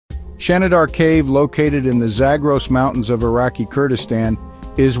Shanidar Cave, located in the Zagros Mountains of Iraqi Kurdistan,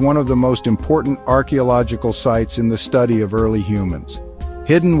 is one of the most important archaeological sites in the study of early humans.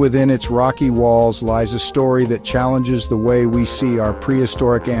 Hidden within its rocky walls lies a story that challenges the way we see our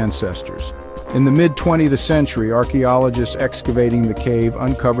prehistoric ancestors. In the mid-20th century, archaeologists excavating the cave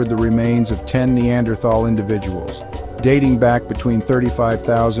uncovered the remains of 10 Neanderthal individuals, dating back between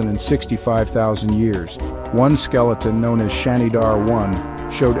 35,000 and 65,000 years. One skeleton, known as Shanidar I,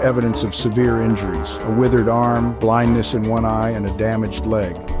 showed evidence of severe injuries: a withered arm, blindness in one eye, and a damaged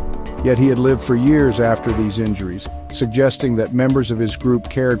leg. Yet he had lived for years after these injuries, suggesting that members of his group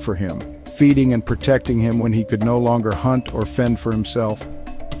cared for him, feeding and protecting him when he could no longer hunt or fend for himself.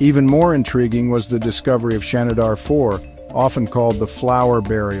 Even more intriguing was the discovery of Shanidar IV, often called the flower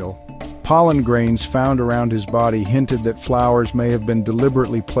burial. Pollen grains found around his body hinted that flowers may have been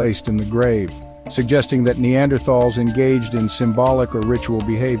deliberately placed in the grave, suggesting that Neanderthals engaged in symbolic or ritual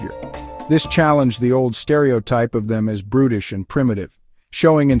behavior. This challenged the old stereotype of them as brutish and primitive,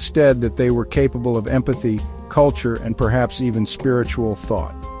 showing instead that they were capable of empathy, culture, and perhaps even spiritual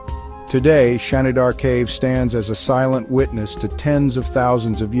thought. Today, Shanidar Cave stands as a silent witness to tens of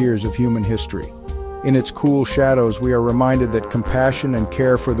thousands of years of human history. In its cool shadows, we are reminded that compassion and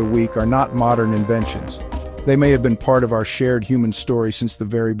care for the weak are not modern inventions. They may have been part of our shared human story since the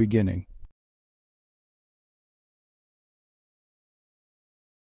very beginning.